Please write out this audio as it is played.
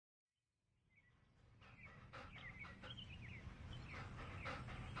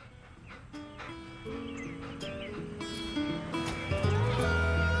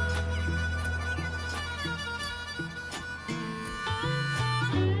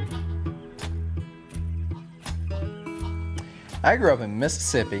I grew up in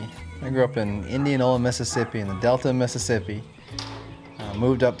Mississippi. I grew up in Indianola, Mississippi, in the Delta of Mississippi.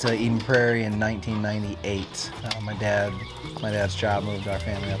 Moved up to Eden Prairie in 1998. My dad's job moved our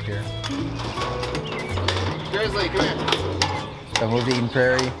family up here. Grizzly, come here. So I moved to Eden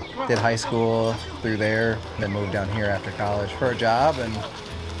Prairie, did high school through there, then moved down here after college for a job, and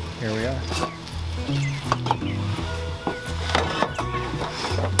here we are.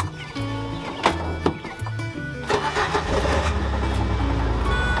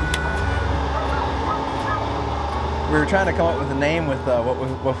 We were trying to come up with a name with what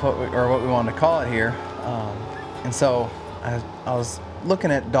we wanted to call it here, and so I was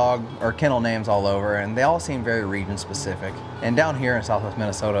looking at dog or kennel names all over, and they all seem very region specific. And down here in Southwest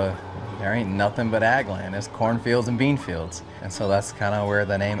Minnesota, there ain't nothing but ag land. It's cornfields and bean fields, and so that's kind of where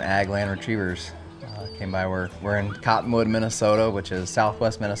the name AgLand Retrievers came by. We're in Cottonwood, Minnesota, which is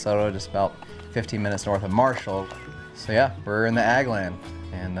Southwest Minnesota, just about 15 minutes north of Marshall. So yeah, we're in the ag land,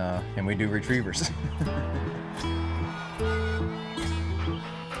 and we do retrievers.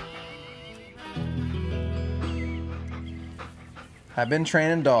 I've been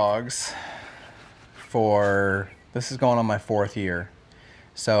training dogs this is going on my 4th year.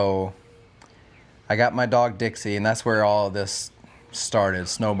 So I got my dog Dixie, and that's where all of this started,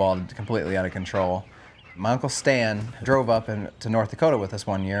 snowballed completely out of control. My Uncle Stan drove up to North Dakota with us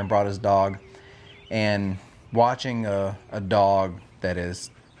one year and brought his dog, and watching a dog that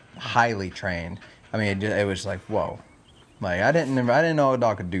is highly trained, I mean, it was like, whoa. Like, I didn't know a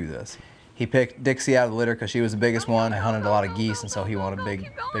dog could do this. He picked Dixie out of the litter because she was the biggest one. I hunted a lot of geese, and so he wanted a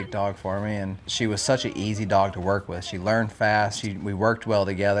big dog for me. And she was such an easy dog to work with. She learned fast. We worked well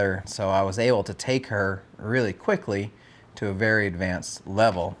together. So I was able to take her really quickly to a very advanced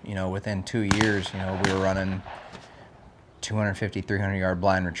level. You know, within 2 years, you know, we were running 250, 300-yard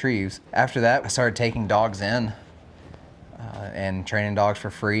blind retrieves. After that, I started taking dogs in and training dogs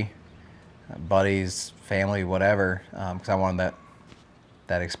for free, buddies, family, whatever, because I wanted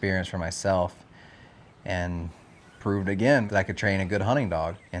that experience for myself, and proved again that I could train a good hunting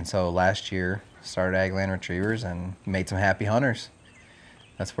dog. And so last year started AgLand Retrievers and made some happy hunters.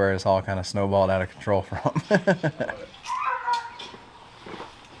 That's where it's all kind of snowballed out of control from.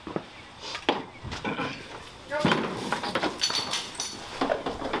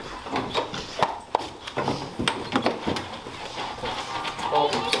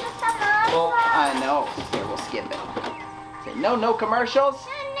 I know. Here, we'll skip it. Say, no commercials.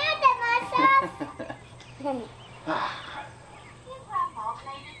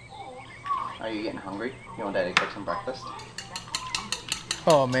 Are you getting hungry? You want Daddy to cook some breakfast?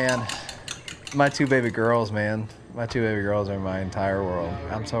 Oh man, my 2 baby girls, man. My 2 baby girls are my entire world.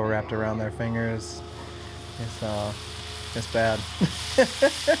 I'm so wrapped around their fingers. It's bad.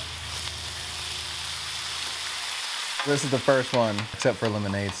 This is the first one, except for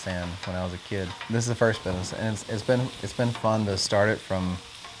lemonade stand when I was a kid. This is the first business, and it's been fun to start it from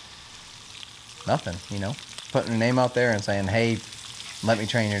nothing, you know? Putting your name out there and saying, hey, let me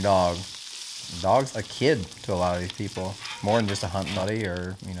train your dog. Dog's a kid to a lot of these people, more than just a hunting buddy,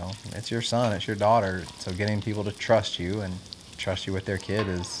 or, you know, it's your son, it's your daughter. So getting people to trust you and trust you with their kid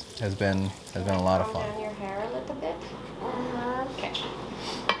has been a lot of fun. Calm down your hair a little bit. Okay.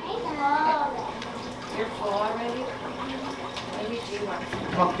 You're full already? Maybe do one.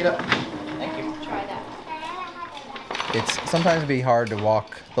 Come on, get up. Thank you. Try that. It's sometimes be hard to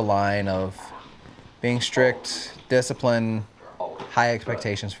walk the line of being strict, discipline, high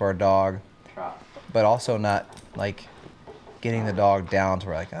expectations for a dog, but also not like getting the dog down to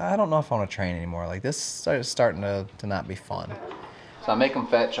where like, I don't know if I want to train anymore. Like this is starting to not be fun. So I make them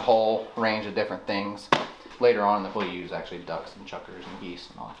fetch a whole range of different things. Later on, we'll use actually ducks and chuckers and geese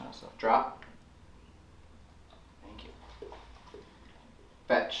and all that kind of stuff. Drop. Thank you.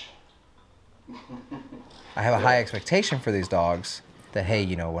 Fetch. I have a high expectation for these dogs that, hey,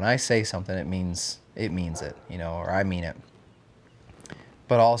 you know, when I say something, it means it, you know, or I mean it.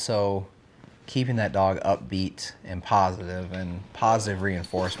 But also keeping that dog upbeat and positive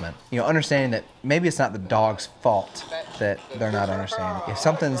reinforcement. You know, understanding that maybe it's not the dog's fault that they're not understanding. If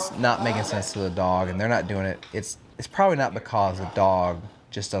something's not making sense to the dog and they're not doing it, it's probably not because the dog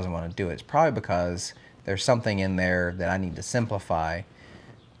just doesn't want to do it. It's probably because there's something in there that I need to simplify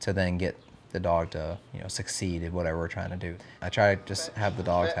to then get the dog to, you know, succeed at whatever we're trying to do. I try to just have the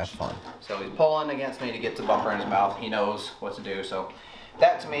dogs have fun. So he's pulling against me to get the bumper in his mouth. He knows what to do. So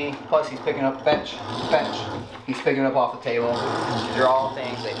that to me, plus he's picking up fetch. He's picking up off the table. These are all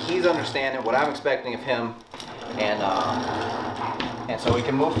things that he's understanding what I'm expecting of him, and so we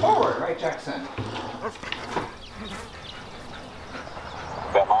can move forward, right, Jackson?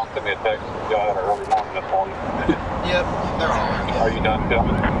 Vermont send me a text. Y'all had an early morning this morning. Yep, they're all. Are you done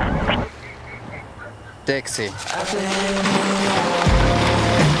filming? Dixie.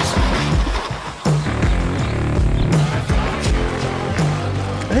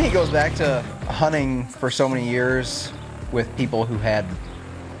 I think it goes back to hunting for so many years with people who had, I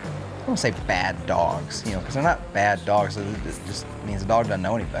don't want to say bad dogs, you know, because they're not bad dogs. It just means the dog doesn't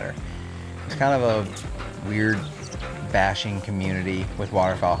know any better. It's kind of a weird bashing community with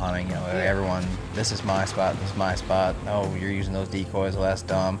waterfowl hunting. You know, everyone, this is my spot, this is my spot. Oh, you're using those decoys, well, that's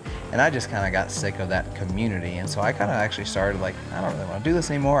dumb. And I just kind of got sick of that community. And so I kind of actually started like, I don't really want to do this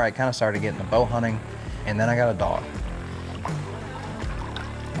anymore. I kind of started getting into bow hunting, and then I got a dog.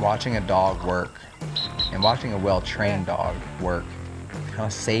 Watching a dog work and watching a well-trained dog work kind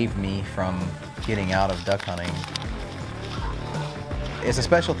of saved me from getting out of duck hunting. It's a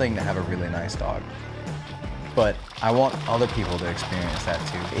special thing to have a really nice dog, but I want other people to experience that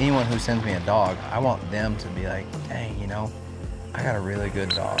too. Anyone who sends me a dog, I want them to be like, dang, you know, I got a really good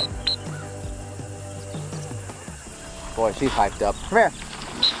dog. Boy, she's hyped up. Come here.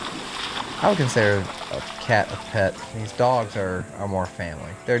 I would consider a cat a pet. These dogs are more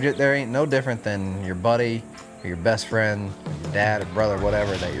family. They're ain't no different than your buddy or your best friend, your dad or brother,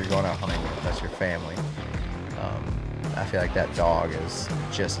 whatever that you're going out hunting with. That's your family. I feel like that dog is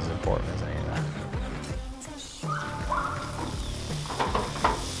just as important as any of that.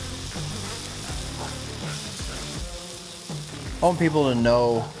 I want people to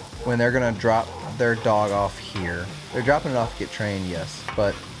know when they're gonna drop their dog off here. They're dropping it off to get trained, yes,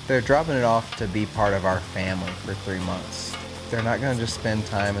 but they're dropping it off to be part of our family for 3 months. They're not gonna just spend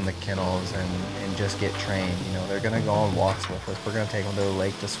time in the kennels and just get trained. You know, they're gonna go on walks with us. We're gonna take them to the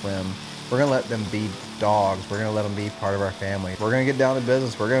lake to swim. We're gonna let them be dogs. We're gonna let them be part of our family. We're gonna get down to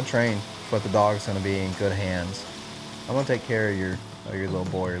business. We're gonna train, but the dog's gonna be in good hands. I'm gonna take care of your little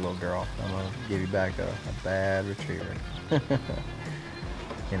boy or little girl. I'm gonna give you back a bad retriever.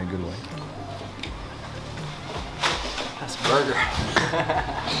 In a good way. That's a burger.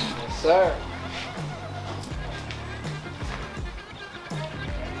 Yes, sir.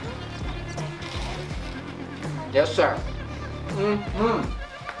 Yes, sir. Mm-hmm.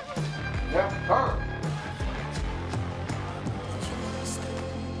 Yeah, her.